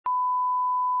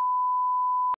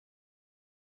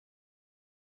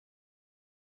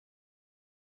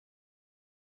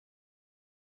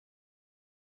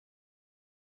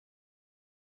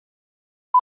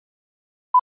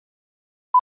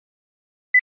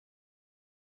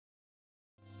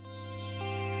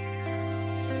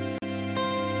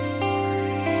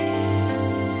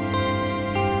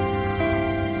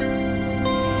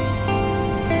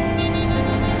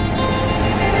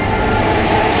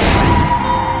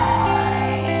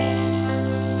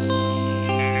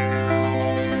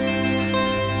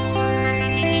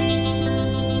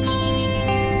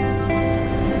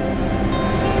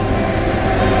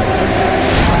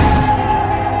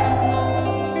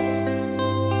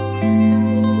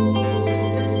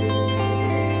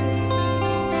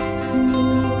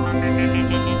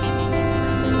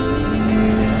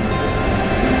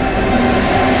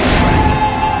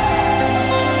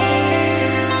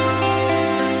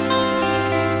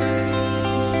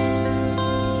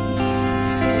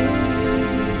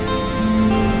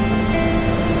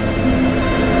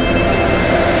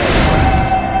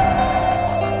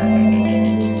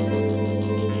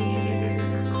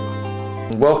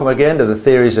Welcome again to the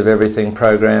Theories of Everything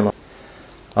program.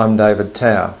 I'm David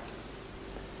Tao.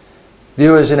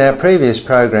 Viewers, in our previous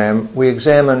program we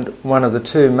examined one of the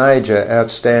two major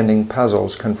outstanding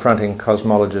puzzles confronting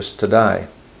cosmologists today.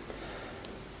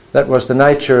 That was the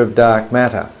nature of dark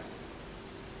matter.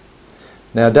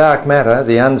 Now, dark matter,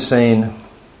 the unseen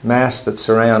mass that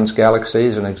surrounds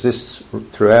galaxies and exists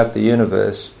throughout the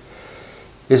universe,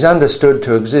 is understood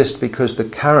to exist because the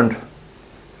current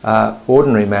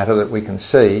ordinary matter that we can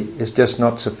see is just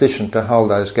not sufficient to hold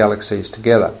those galaxies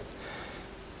together.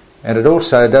 And it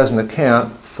also doesn't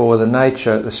account for the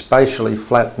nature, the spatially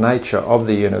flat nature of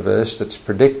the universe that's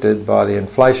predicted by the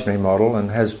inflationary model and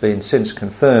has been since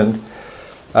confirmed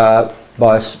by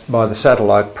the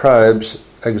satellite probes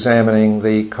examining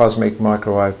the cosmic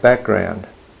microwave background.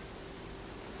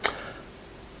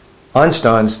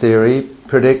 Einstein's theory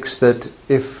predicts that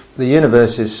if the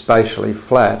universe is spatially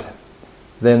flat,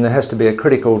 then there has to be a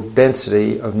critical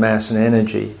density of mass and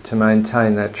energy to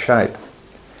maintain that shape.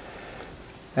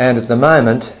 And at the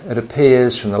moment, it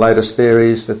appears from the latest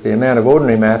theories that the amount of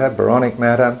ordinary matter, baronic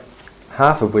matter,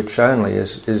 half of which only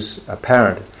is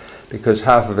apparent, because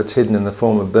half of it's hidden in the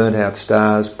form of burnt-out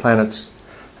stars, planets,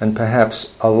 and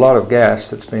perhaps a lot of gas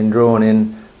that's been drawn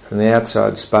in from the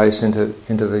outside space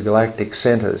into the galactic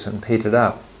centres and heated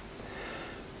up.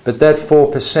 But that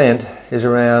 4%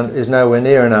 is nowhere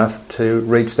near enough to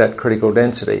reach that critical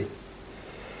density.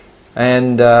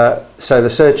 And so the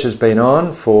search has been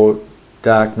on for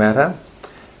dark matter,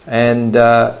 and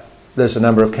there's a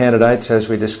number of candidates, as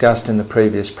we discussed in the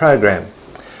previous program.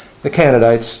 The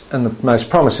candidates, and the most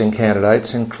promising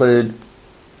candidates, include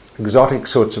exotic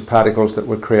sorts of particles that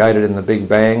were created in the Big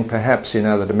Bang, perhaps in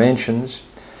other dimensions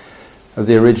of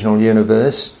the original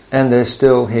universe, and they're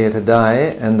still here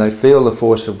today, and they feel the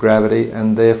force of gravity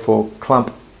and therefore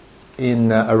clump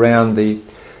in around the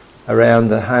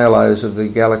halos of the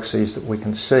galaxies that we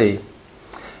can see.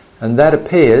 And that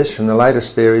appears, from the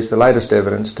latest theories, the latest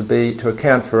evidence, to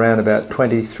account for around about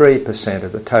 23%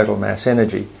 of the total mass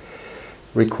energy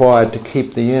required to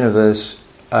keep the universe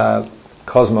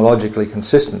cosmologically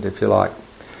consistent, if you like.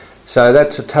 So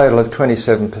that's a total of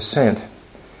 27%.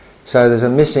 So there's a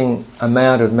missing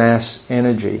amount of mass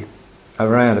energy,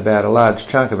 around about a large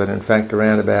chunk of it, in fact,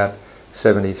 around about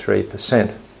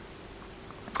 73%.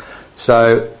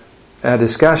 So our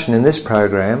discussion in this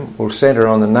program will centre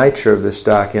on the nature of this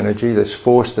dark energy, this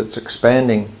force that's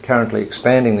currently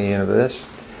expanding the universe,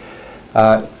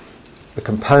 the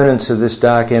components of this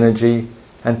dark energy,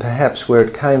 and perhaps where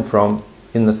it came from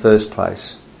in the first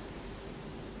place.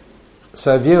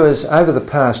 So viewers, over the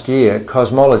past year,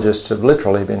 cosmologists have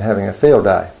literally been having a field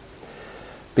day,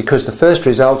 because the first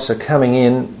results are coming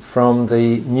in from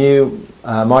the new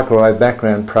microwave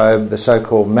background probe, the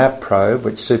so-called MAP probe,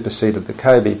 which superseded the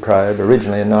COBE probe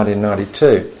originally in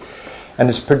 1992. And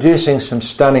it's producing some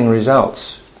stunning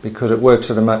results because it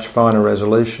works at a much finer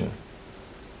resolution.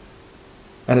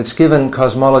 And it's given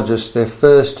cosmologists their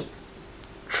first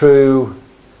true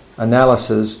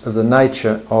analysis of the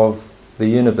nature of the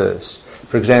universe.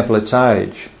 For example, its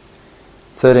age,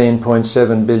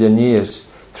 13.7 billion years,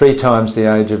 3 times the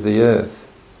age of the Earth.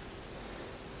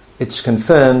 It's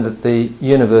confirmed that the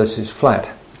universe is flat,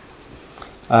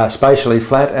 spatially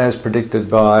flat as predicted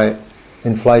by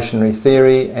inflationary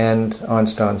theory and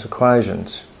Einstein's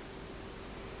equations.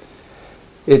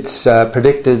 It's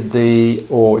provided the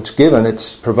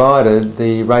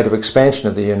rate of expansion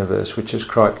of the universe, which is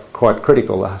quite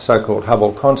critical, the so-called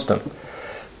Hubble constant,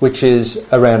 which is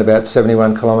around about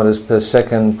 71 kilometres per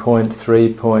second,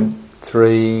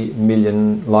 0.3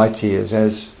 million light years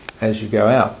as you go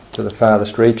out to the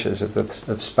farthest reaches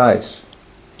of space.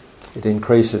 It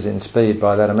increases in speed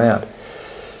by that amount.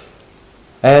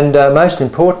 And most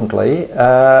importantly,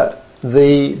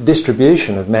 the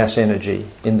distribution of mass energy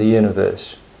in the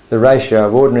universe, the ratio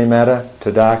of ordinary matter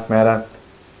to dark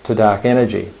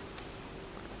energy.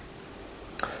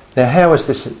 Now, how was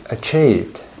this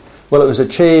achieved? Well, it was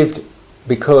achieved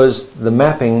because the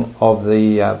mapping of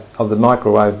the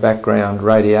microwave background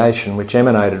radiation, which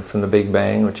emanated from the Big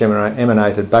Bang, which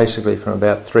emanated basically from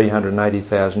about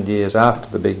 380,000 years after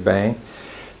the Big Bang,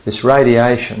 this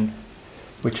radiation,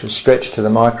 which was stretched to the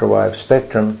microwave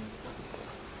spectrum,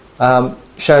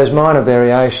 shows minor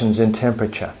variations in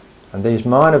temperature. And these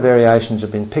minor variations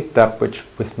have been picked up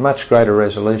with much greater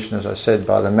resolution, as I said,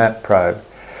 by the MAP probe.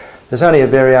 There's only a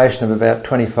variation of about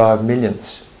 25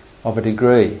 millionths of a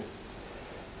degree.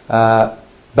 But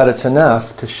it's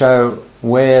enough to show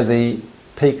where the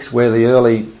peaks, where the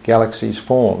early galaxies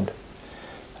formed.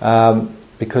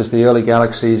 Because the early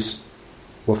galaxies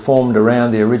were formed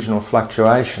around the original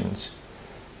fluctuations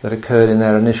that occurred in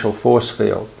that initial force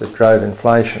field that drove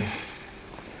inflation.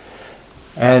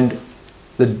 And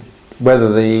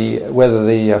whether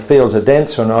the fields are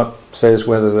dense or not says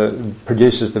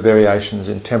produces the variations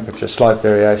in temperature, slight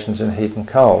variations in heat and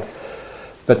cold.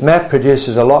 But MAP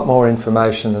produces a lot more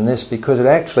information than this, because it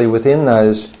actually, within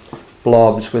those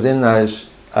blobs, within those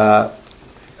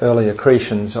early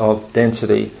accretions of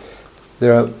density,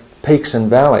 there are peaks and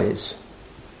valleys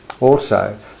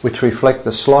also, which reflect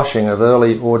the sloshing of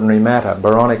early ordinary matter,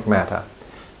 baronic matter,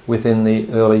 within the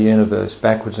early universe,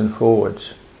 backwards and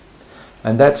forwards.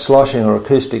 And that sloshing, or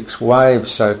acoustics wave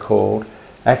so-called,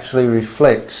 actually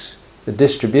reflects the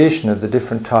distribution of the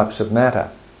different types of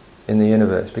matter in the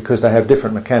universe, because they have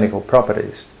different mechanical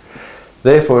properties.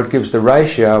 Therefore, it gives the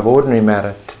ratio of ordinary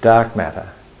matter to dark matter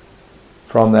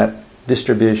from that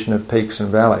distribution of peaks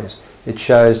and valleys. It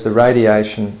shows the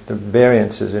radiation, the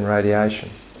variances in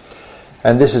radiation.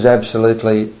 And this is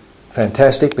absolutely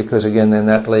fantastic, because again then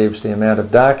that leaves the amount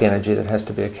of dark energy that has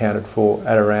to be accounted for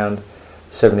at around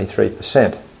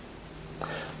 73%.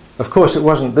 Of course,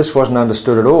 this wasn't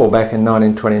understood at all back in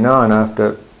 1929,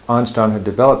 after Einstein had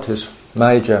developed his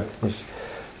major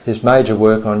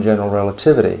work on general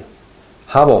relativity.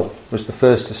 Hubble was the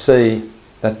first to see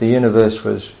that the universe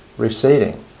was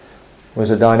receding, was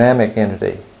a dynamic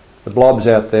entity. The blobs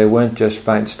out there weren't just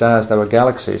faint stars, they were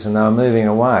galaxies, and they were moving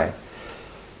away.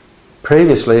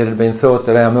 Previously it had been thought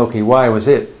that our Milky Way was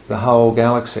it, the whole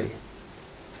galaxy,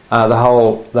 the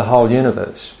whole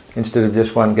universe, instead of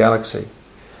just one galaxy.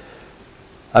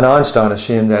 And Einstein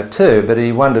assumed that too, but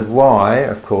he wondered why,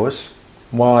 of course,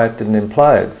 why it didn't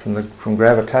implode from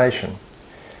gravitation.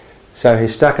 So he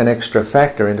stuck an extra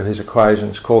factor into his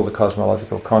equations called the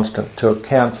cosmological constant to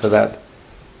account for that,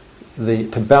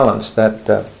 to balance that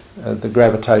the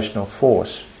gravitational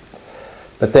force.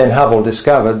 But then Hubble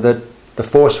discovered that the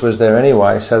force was there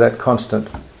anyway, so that constant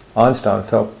Einstein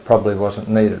felt probably wasn't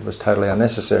needed, was totally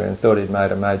unnecessary, and thought he'd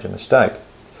made a major mistake.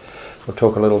 We'll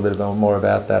talk a little bit more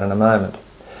about that in a moment.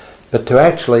 But to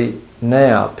actually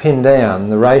now pin down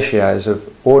the ratios of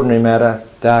ordinary matter,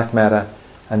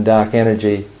 and dark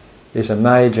energy is a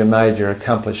major, major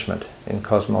accomplishment in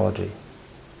cosmology.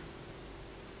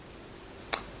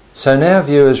 So now,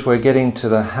 viewers, we're getting to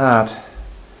the heart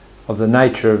of the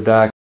nature of dark